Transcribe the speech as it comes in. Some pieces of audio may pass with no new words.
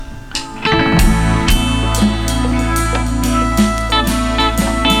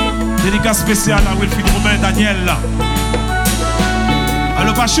Dédicace spéciale à Wilfried Romain Daniel.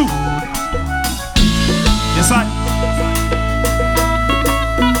 Allo Pachou. Yes, I.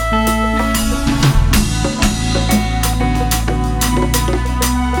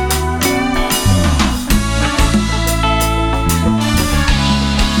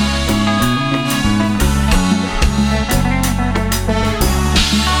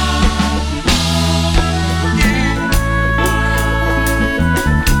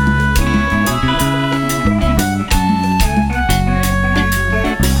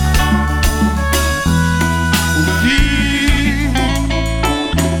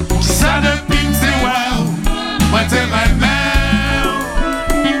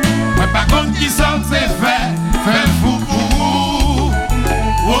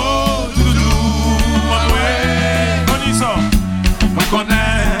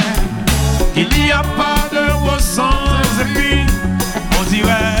 Il n'y a pas de rose sans épines, on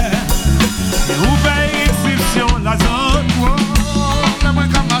dirait. C'est ouvert exception, la zone. Oh, la main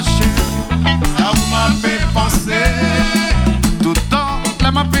qu'à marcher, ça m'a fait penser. Tout le temps,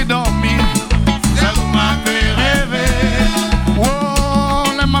 la m'a fait dormir, ça m'a fait rêver.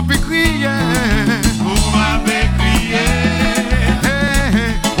 Oh, la m'a fait crier, vous m'avez crié. Hey,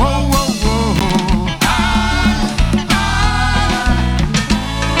 hey, oh, oh, oh.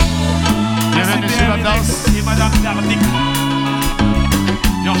 Bienvenue sur la danse. Et Madame Dardic.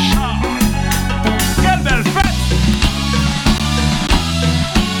 Your Charles. Quelle belle fête!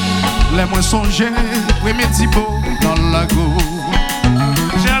 Les moins songés, premier petit beau dans le lago.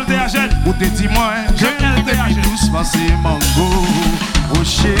 J'ai un DHL. Ou t'es dit moi, j'ai un DHL. Tous passé mango. Oh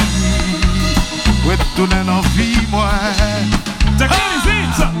chérie, où est tourné dans vie moi. T'as qui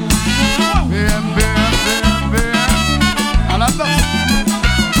les ça? À la danse.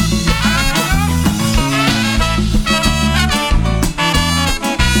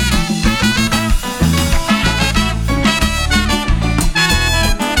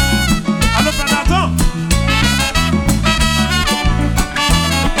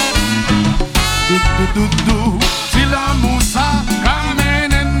 Doudou, si la moussa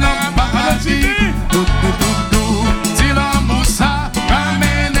ramène nos paradis. Doudou, si la moussa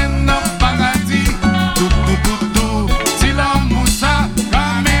ramène nos paradis. Doudou, si la moussa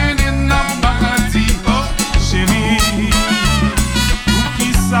ramène nos paradis. Oh chérie, pour qui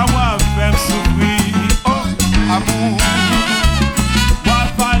ça va faire souffrir? Oh amour, va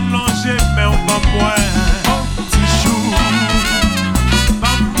pas longer mais on va moins.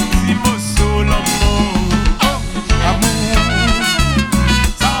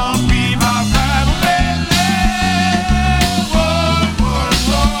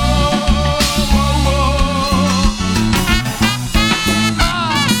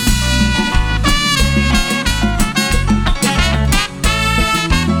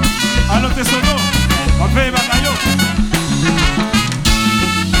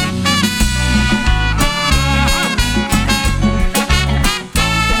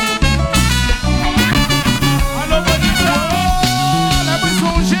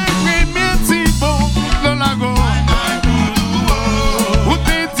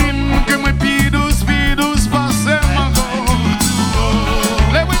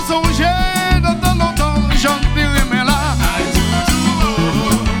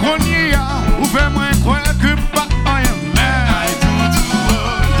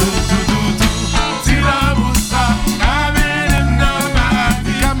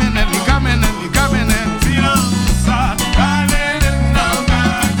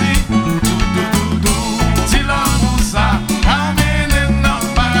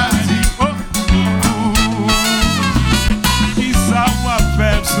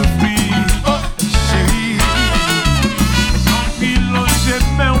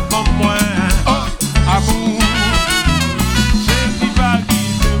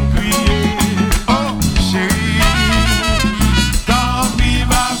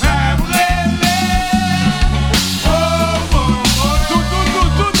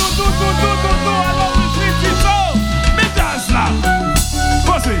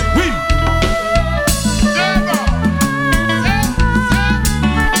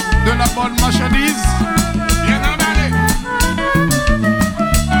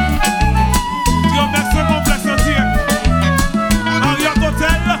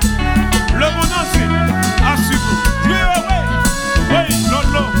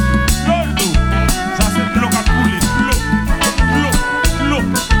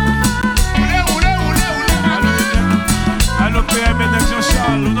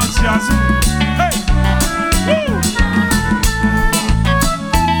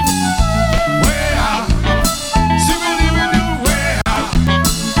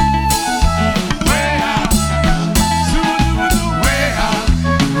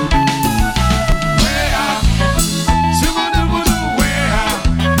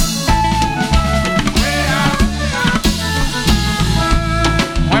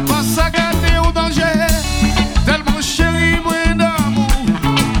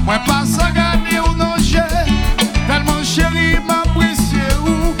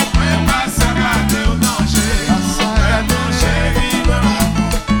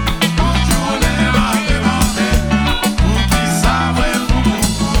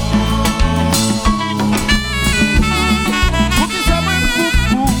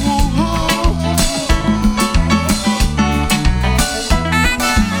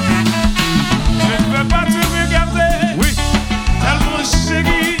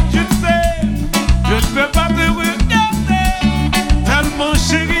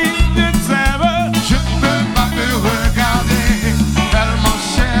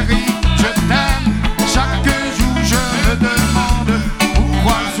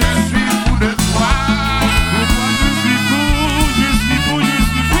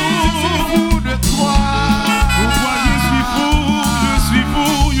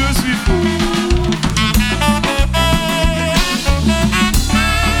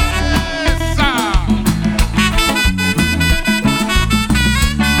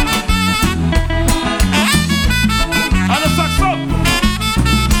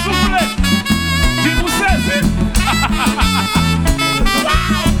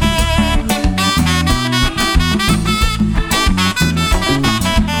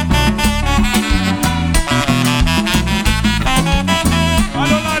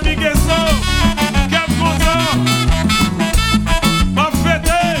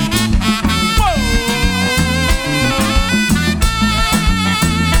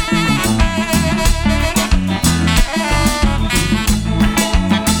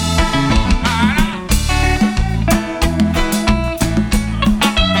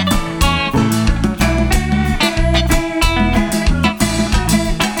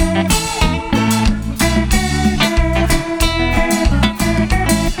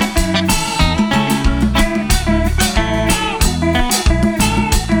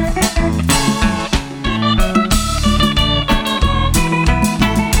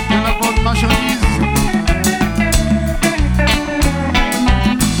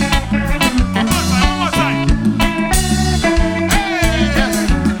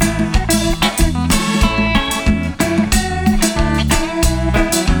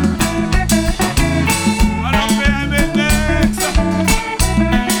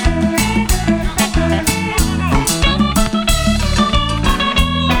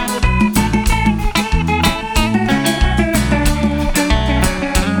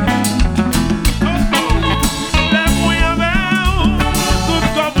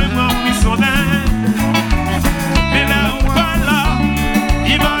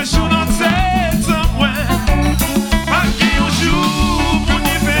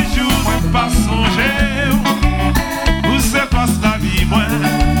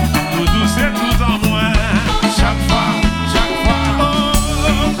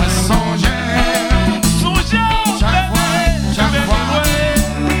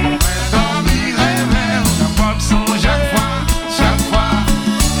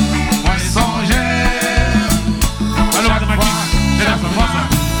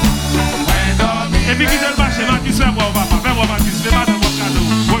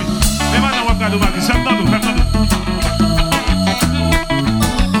 cadeau, ma vie. Fais-moi cadeau, fais-moi cadeau.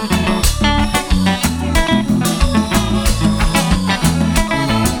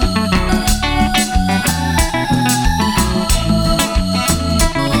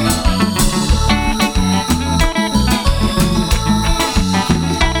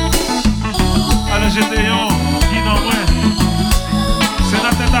 J'étais yon, qui non moins. C'est la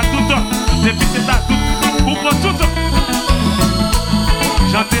tête à tout, depuis tête à tout, pour moi tout.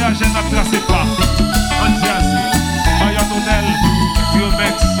 J'étais à Jeanne à tracé pas. Antias, Mayotte Hôtel,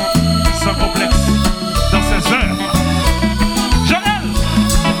 Biomex, sans complexe, dans ses heures. Joël,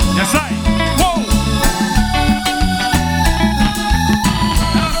 yes I, wow.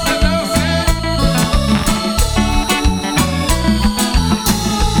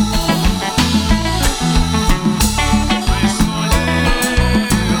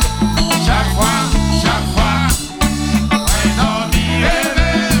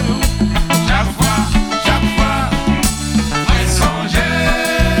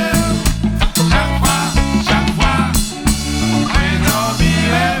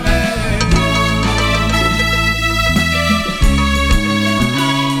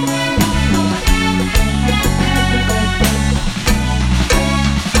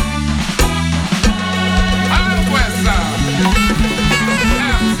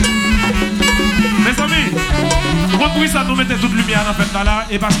 Ça nous mettait toute lumière dans fait là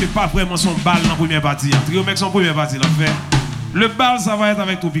et parce que pas vraiment son bal dans la première partie. Trio mec son première partie là fait. Le bal ça va être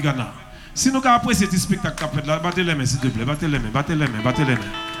avec Tropicana. Si nous avons apprécié ce spectacle qu'a fait là, battez les mains s'il te plaît, battez les mains, battez les mains, battez les mains.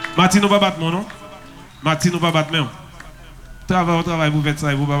 Martin nous va battre mon non. Martin nous va battre même. Travail, vous faites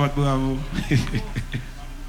ça et vous va battre bravo.